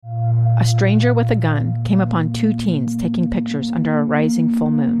a stranger with a gun came upon two teens taking pictures under a rising full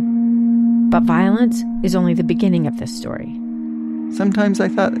moon. But violence is only the beginning of this story. Sometimes I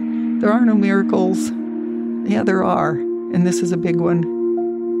thought, there are no miracles. Yeah, there are, and this is a big one.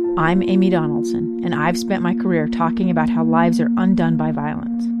 I'm Amy Donaldson, and I've spent my career talking about how lives are undone by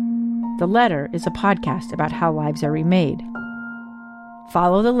violence. The Letter is a podcast about how lives are remade.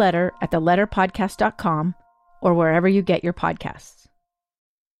 Follow The Letter at theletterpodcast.com or wherever you get your podcasts.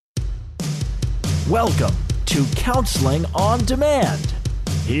 Welcome to Counseling on Demand.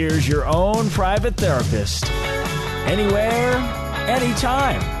 Here's your own private therapist. Anywhere,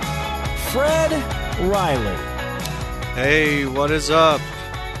 anytime. Fred Riley. Hey, what is up?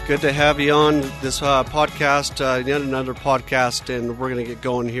 Good to have you on this podcast, yet another podcast, and we're going to get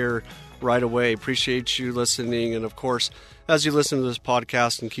going here right away. Appreciate you listening, and of course, as you listen to this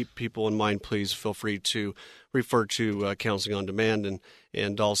podcast and keep people in mind, please feel free to refer to Counseling on Demand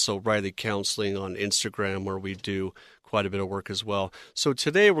and also Riley Counseling on Instagram, where we do quite a bit of work as well. So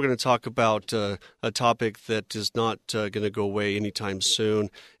today we're going to talk about a topic that is not going to go away anytime soon.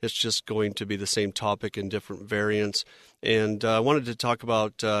 It's just going to be the same topic in different variants. And I wanted to talk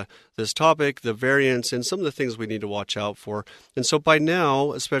about this topic, the variants, and some of the things we need to watch out for. And so by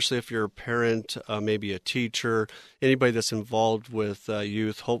now, especially if you're a parent, maybe a teacher, anybody that's involved with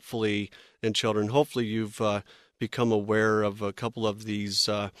youth, hopefully, and children, hopefully you've become aware of a couple of these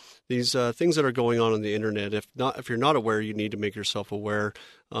things that are going on the internet. If you're not aware, you need to make yourself aware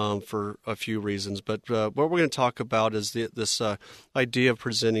for a few reasons. But what we're going to talk about is this idea of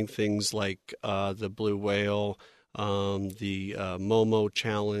presenting things like the blue whale, the Momo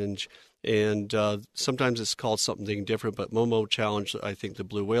challenge, and sometimes it's called something different, but Momo challenge, I think the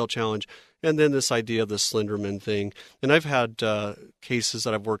blue whale challenge, and then this idea of the Slenderman thing. And I've had cases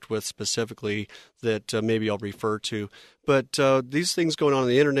that I've worked with specifically that maybe I'll refer to. But these things going on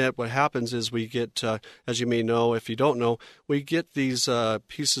the internet, what happens is we get, as you may know, if you don't know, we get these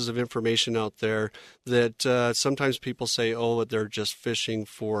pieces of information out there that sometimes people say, oh, they're just fishing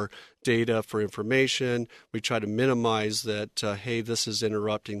for data, for information. We try to minimize that, hey, this is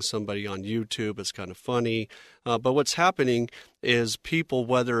interrupting somebody on YouTube. It's kind of funny. But what's happening is people,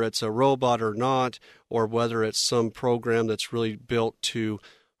 whether it's a robot or not, or whether it's some program that's really built to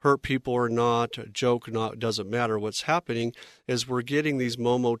hurt people or not, a joke or not, doesn't matter. What's happening is we're getting these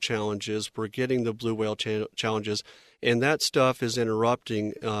Momo challenges, we're getting the blue whale challenges, and that stuff is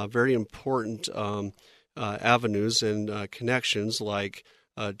interrupting very important avenues and connections like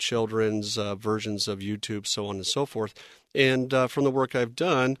children's versions of YouTube, so on and so forth. And from the work I've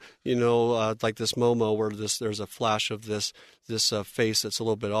done, like this Momo, where there's a flash of this face that's a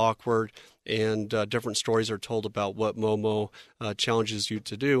little bit awkward, and different stories are told about what Momo challenges you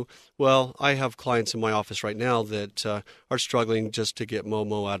to do. Well, I have clients in my office right now that are struggling just to get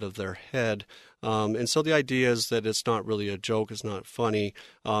Momo out of their head. And so the idea is that it's not really a joke, it's not funny.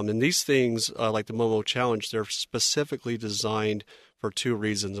 And these things, like the Momo challenge, they're specifically designed for two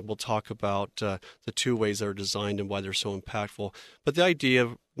reasons, and we'll talk about the two ways they're designed and why they're so impactful. But the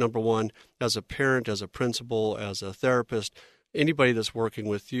idea, number one, as a parent, as a principal, as a therapist, anybody that's working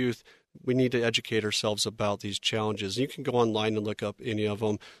with youth, we need to educate ourselves about these challenges. You can go online and look up any of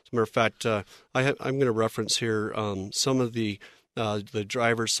them. As a matter of fact, I'm going to reference here some of the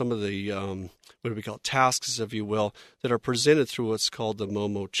drivers, some of the what do we call it, tasks, if you will, that are presented through what's called the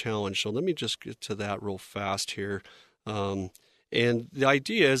Momo challenge. So let me just get to that real fast here. And the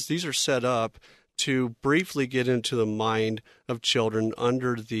idea is these are set up to briefly get into the mind of children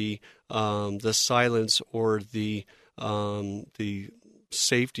under the silence or the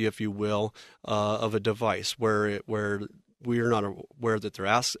safety, if you will, of a device where we are not aware that they're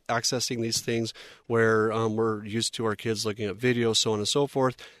accessing these things, where we're used to our kids looking at videos, so on and so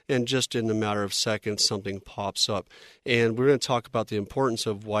forth, and just in a matter of seconds, something pops up. And we're going to talk about the importance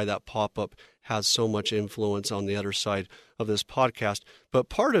of why that pop-up has so much influence on the other side of this podcast. But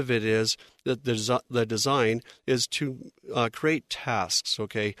part of it is that the design is to create tasks,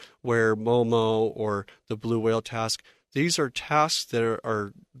 okay, where Momo or the blue whale task, these are tasks that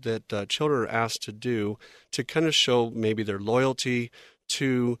children are asked to do to kind of show maybe their loyalty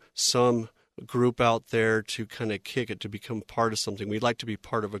to some group out there, to kind of kick it, to become part of something. We'd like to be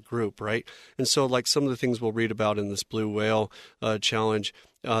part of a group, right? And so like some of the things we'll read about in this blue whale challenge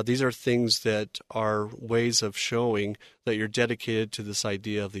These are things that are ways of showing that you're dedicated to this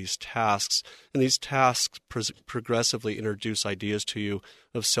idea of these tasks. And these tasks progressively introduce ideas to you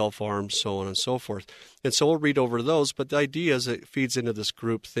of self-harm, so on and so forth. And so we'll read over those, but the idea is it feeds into this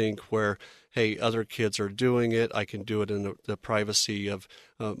group think where, hey, other kids are doing it. I can do it in the privacy of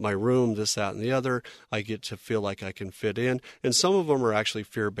my room, this, that, and the other. I get to feel like I can fit in. And some of them are actually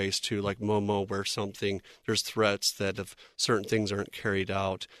fear-based too, like Momo, where there's threats that if certain things aren't carried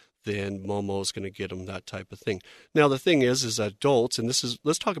out, then Momo is going to get them, that type of thing. Now, the thing is adults, and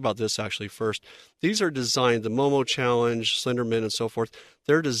let's talk about this actually first. These are designed, the Momo Challenge, Slenderman, and so forth,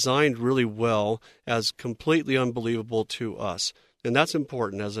 they're designed really well as completely unbelievable to us. And that's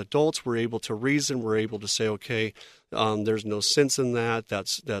important. As adults, we're able to reason. We're able to say, okay, there's no sense in that.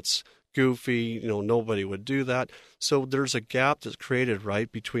 That's goofy. Nobody would do that. So there's a gap that's created,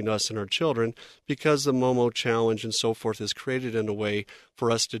 right, between us and our children because the Momo Challenge and so forth is created in a way for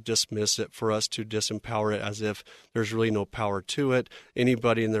us to dismiss it, for us to disempower it as if there's really no power to it.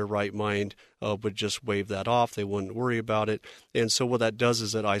 Anybody in their right mind would just wave that off. They wouldn't worry about it. And so what that does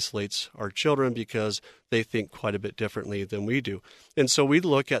is it isolates our children because they think quite a bit differently than we do. And so we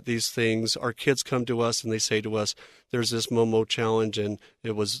look at these things. Our kids come to us and they say to us, there's this Momo Challenge and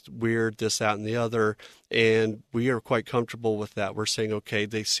it was weird, this, that, and the other. And we are quite comfortable with that. We're saying, okay,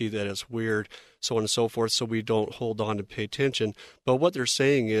 they see that as weird, so on and so forth, so we don't hold on and pay attention. But what they're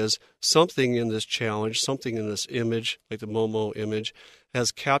saying is something in this challenge, something in this image, like the Momo image,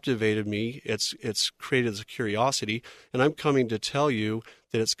 has captivated me. It's created a curiosity, and I'm coming to tell you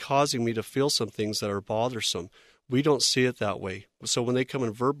that it's causing me to feel some things that are bothersome. We don't see it that way. So when they come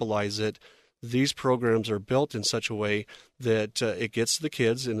and verbalize it, these programs are built in such a way that it gets to the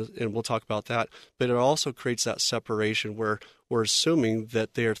kids, and we'll talk about that, but it also creates that separation where we're assuming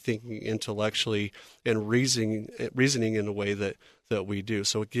that they are thinking intellectually and reasoning in a way that we do.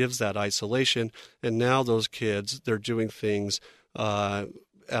 So it gives that isolation, and now those kids, they're doing things out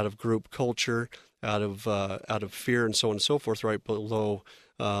of group culture, out of fear, and so on and so forth, right below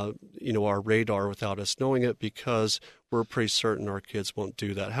our radar without us knowing it, because we're pretty certain our kids won't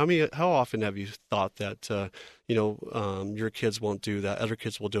do that. How often have you thought that your kids won't do that? Other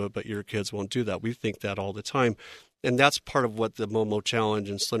kids will do it, but your kids won't do that. We think that all the time. And that's part of what the Momo Challenge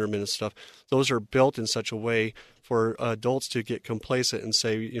and Slenderman and stuff, those are built in such a way for adults to get complacent and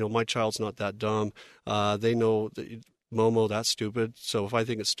say, my child's not that dumb. They know that Momo, that's stupid. So if I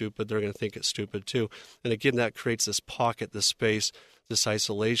think it's stupid, they're going to think it's stupid too. And again, that creates this pocket, this space, this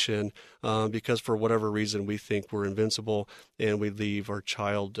isolation, because for whatever reason we think we're invincible, and we leave our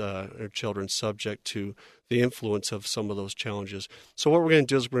children subject to the influence of some of those challenges. So what we're going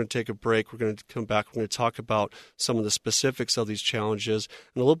to do is we're going to take a break. We're going to come back. We're going to talk about some of the specifics of these challenges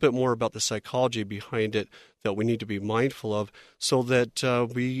and a little bit more about the psychology behind it that we need to be mindful of, so that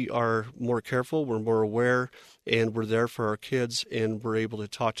we are more careful, we're more aware, and we're there for our kids, and we're able to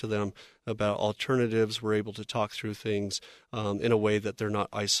talk to them about alternatives. We're able to talk through things in a way that they're not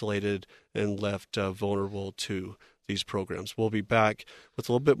isolated and left vulnerable to these programs. We'll be back with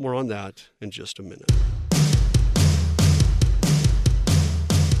a little bit more on that in just a minute.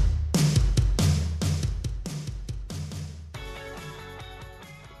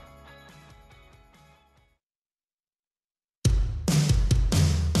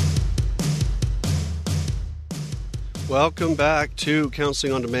 Welcome back to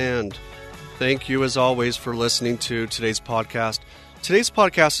Counseling on Demand. Thank you, as always, for listening to today's podcast. Today's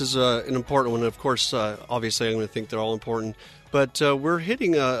podcast is an important one. Of course, obviously, I'm going to think they're all important. But we're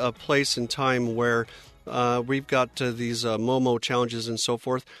hitting a place in time where we've got these Momo challenges and so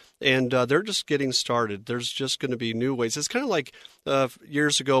forth, and they're just getting started. There's just going to be new ways. It's kind of like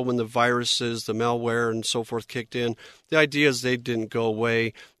years ago when the viruses, the malware, and so forth kicked in. The idea is they didn't go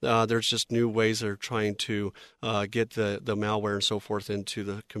away. There's just new ways they're trying to get the malware and so forth into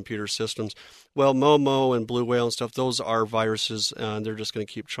the computer systems. Well, Momo and Blue Whale and stuff, those are viruses, and they're just going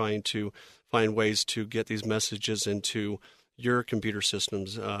to keep trying to find ways to get these messages into your computer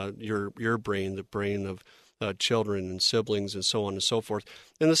systems, your brain, the brain of children and siblings and so on and so forth.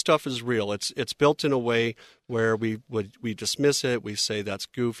 And this stuff is real. It's built in a way where we dismiss it, we say that's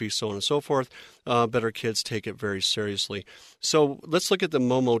goofy, so on and so forth, but our kids take it very seriously. So let's look at the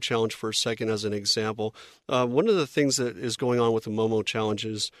Momo Challenge for a second as an example. One of the things that is going on with the Momo Challenge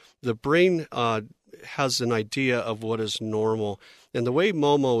is the brain has an idea of what is normal. And the way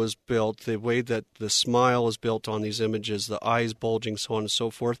Momo is built, the way that the smile is built on these images, the eyes bulging, so on and so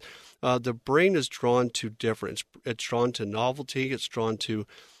forth, the brain is drawn to different. It's drawn to novelty. It's drawn to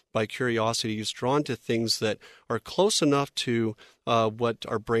by curiosity. He's drawn to things that are close enough to what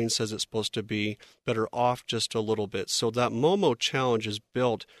our brain says it's supposed to be, but are off just a little bit. So that Momo challenge is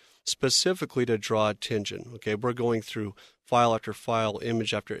built specifically to draw attention. Okay, we're going through file after file,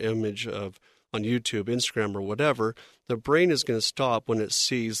 image after image on YouTube, Instagram, or whatever. The brain is going to stop when it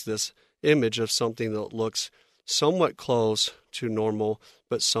sees this image of something that looks somewhat close to normal,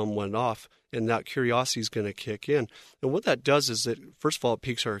 but somewhat off. And that curiosity is going to kick in. And what that does is that, first of all, it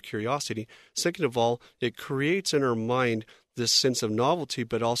piques our curiosity. Second of all, it creates in our mind this sense of novelty,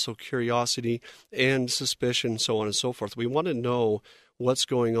 but also curiosity and suspicion, so on and so forth. We want to know what's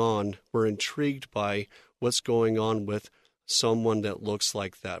going on. We're intrigued by what's going on with someone that looks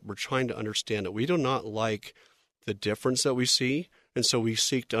like that. We're trying to understand it. We do not like the difference that we see, and so we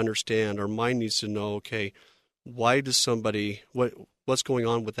seek to understand. Our mind needs to know, okay, why does somebody, what's going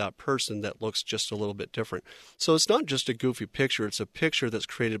on with that person that looks just a little bit different? So it's not just a goofy picture. It's a picture that's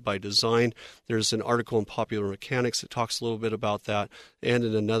created by design. There's an article in Popular Mechanics that talks a little bit about that, and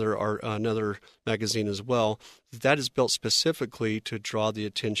in another magazine as well. That is built specifically to draw the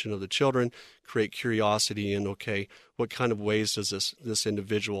attention of the children, create curiosity, and okay, what kind of ways does this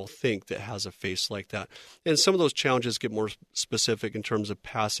individual think that has a face like that? And some of those challenges get more specific in terms of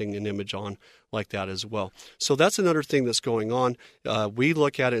passing an image on like that as well. So that's another thing that's going on. We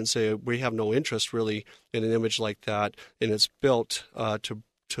look at it and say we have no interest really in an image like that, and it's built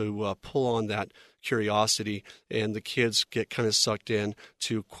to pull on that curiosity, and the kids get kind of sucked in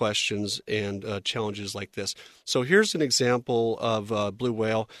to questions and challenges like this. So here's an example of Blue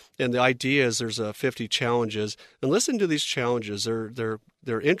Whale, and the idea is there's 50 challenges, and listen to these challenges.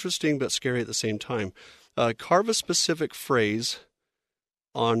 They're interesting but scary at the same time. Carve a specific phrase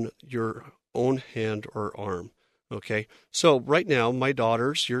on your own hand or arm. Okay, so right now, my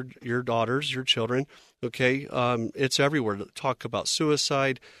daughters, your daughters, your children, okay, it's everywhere. Talk about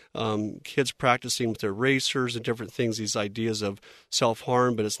suicide, kids practicing with their racers and different things, these ideas of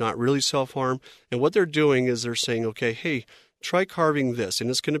self-harm, but it's not really self-harm. And what they're doing is they're saying, okay, hey, try carving this, and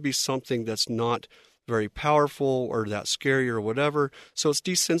it's going to be something that's not very powerful or that scary or whatever. So it's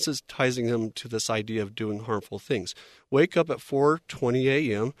desensitizing them to this idea of doing harmful things. Wake up at 4:20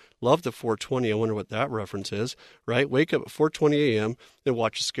 a.m. Love the 4:20. I wonder what that reference is, right? Wake up at 4:20 a.m. and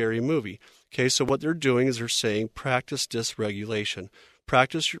watch a scary movie. Okay, so what they're doing is they're saying practice dysregulation.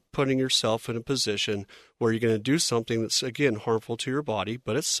 Practice putting yourself in a position where you're going to do something that's, again, harmful to your body,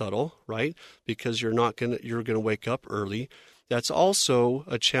 but it's subtle, right? Because you're going to wake up early. That's also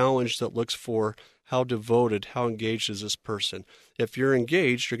a challenge that looks for how devoted, how engaged is this person. If you're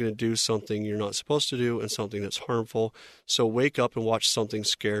engaged, you're going to do something you're not supposed to do and something that's harmful. So wake up and watch something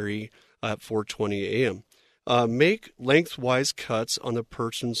scary at 4:20 a.m. Make lengthwise cuts on the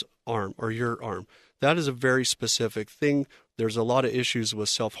person's arm or your arm. That is a very specific thing. There's a lot of issues with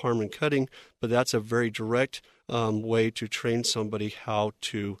self-harm and cutting, but that's a very direct way to train somebody how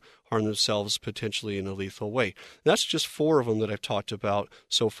to harm themselves potentially in a lethal way. That's just 4 of them that I've talked about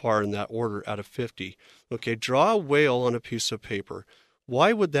so far in that order out of 50. Okay, draw a whale on a piece of paper.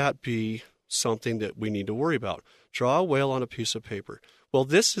 Why would that be something that we need to worry about? Draw a whale on a piece of paper. Well,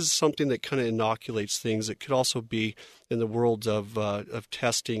 this is something that kind of inoculates things. It could also be in the world of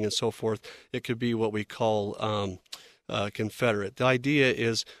testing and so forth. It could be what we call Confederate. The idea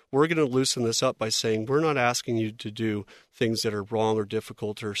is we're going to loosen this up by saying we're not asking you to do things that are wrong or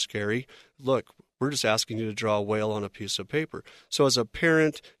difficult or scary. Look, we're just asking you to draw a whale on a piece of paper. So as a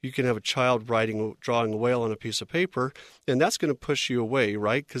parent, you can have a child drawing a whale on a piece of paper, and that's going to push you away,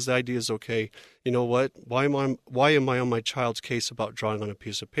 right? Because the idea is, okay, you know what? Why am I on my child's case about drawing on a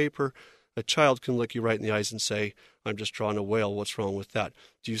piece of paper? A child can look you right in the eyes and say, I'm just drawing a whale. What's wrong with that?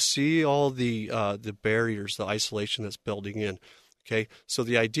 Do you see all the barriers, the isolation that's building in? Okay, so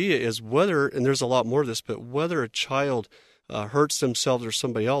the idea is whether, and there's a lot more of this, but whether a child hurts themselves or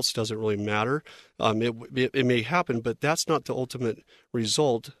somebody else doesn't really matter. It may happen, but that's not the ultimate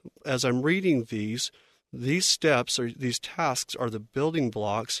result. As I'm reading these steps or these tasks are the building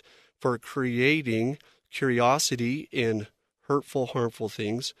blocks for creating curiosity in hurtful, harmful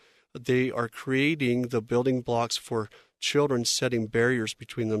things. They are creating the building blocks for children setting barriers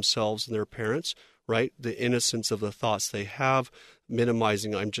between themselves and their parents, right? The innocence of the thoughts they have,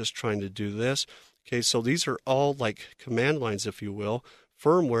 minimizing, I'm just trying to do this. Okay, so these are all like command lines, if you will,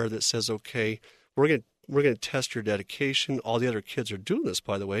 firmware that says, okay, we're going to test your dedication. All the other kids are doing this,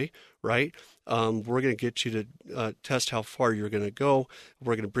 by the way, right? We're going to get you to test how far you're going to go.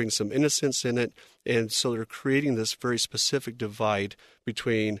 We're going to bring some innocence in it. And so they're creating this very specific divide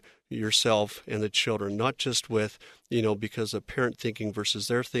between yourself and the children, not just with, because of parent thinking versus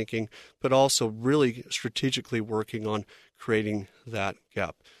their thinking, but also really strategically working on creating that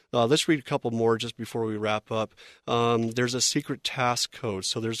gap. Let's read a couple more just before we wrap up. There's a secret task code.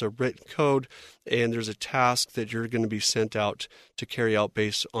 So there's a written code, and there's a task that you're going to be sent out to carry out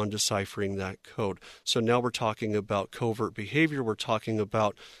based on deciphering that code. So now we're talking about covert behavior. We're talking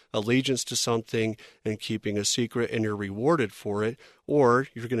about allegiance to something and keeping a secret, and you're rewarded for it, or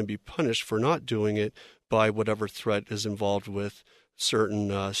you're going to be punished for not doing it by whatever threat is involved with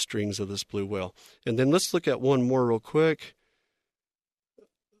certain strings of this blue whale. And then let's look at one more real quick.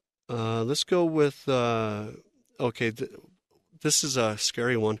 Let's go with, this is a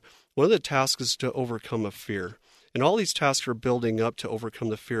scary one. One of the tasks is to overcome a fear. And all these tasks are building up to overcome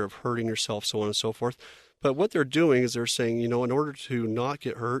the fear of hurting yourself, so on and so forth. But what they're doing is they're saying, in order to not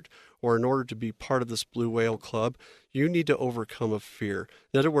get hurt or in order to be part of this blue whale club, you need to overcome a fear.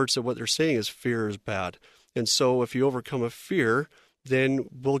 In other words, what they're saying is fear is bad. And so if you overcome a fear, then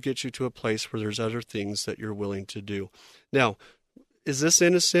we'll get you to a place where there's other things that you're willing to do. Now, is this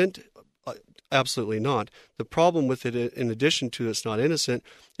innocent? Absolutely not. The problem with it, in addition to it's not innocent,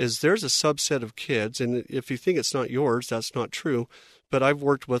 is there's a subset of kids, and if you think it's not yours, that's not true, but I've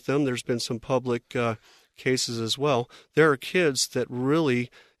worked with them. There's been some public cases as well. There are kids that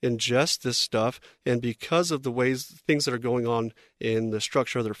really ingest this stuff, and because of the things that are going on in the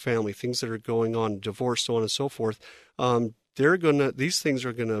structure of their family, things that are going on, divorce, so on and so forth, these things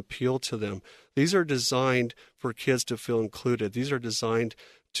are going to appeal to them. These are designed for kids to feel included. These are designed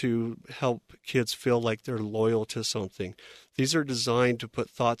to help kids feel like they're loyal to something. These are designed to put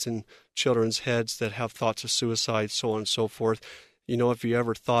thoughts in children's heads that have thoughts of suicide, so on and so forth. If you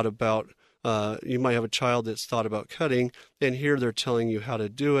ever thought about, you might have a child that's thought about cutting, and here they're telling you how to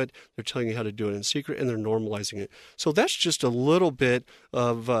do it. They're telling you how to do it in secret, and they're normalizing it. So that's just a little bit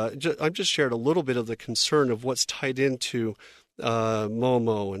of, I've just shared a little bit of the concern of what's tied into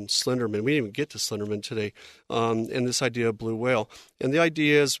Momo and Slenderman. We didn't even get to Slenderman today, and this idea of blue whale. And the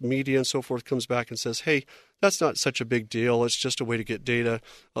idea is media and so forth comes back and says, hey, that's not such a big deal. It's just a way to get data.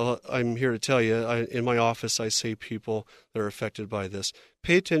 I'm here to tell you, in my office, I see people that are affected by this.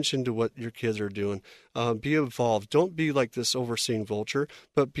 Pay attention to what your kids are doing. Be involved. Don't be like this overseeing vulture,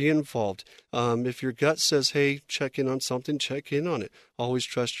 but be involved. If your gut says, hey, check in on something, check in on it. Always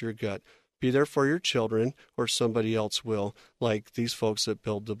trust your gut. Be there for your children, or somebody else will, like these folks that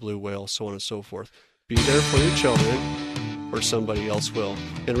build the blue whale, so on and so forth. Be there for your children, or somebody else will.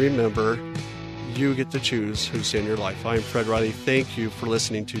 And remember, you get to choose who's in your life. I'm Fred Riley. Thank you for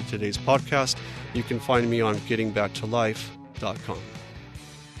listening to today's podcast. You can find me on gettingbacktolife.com.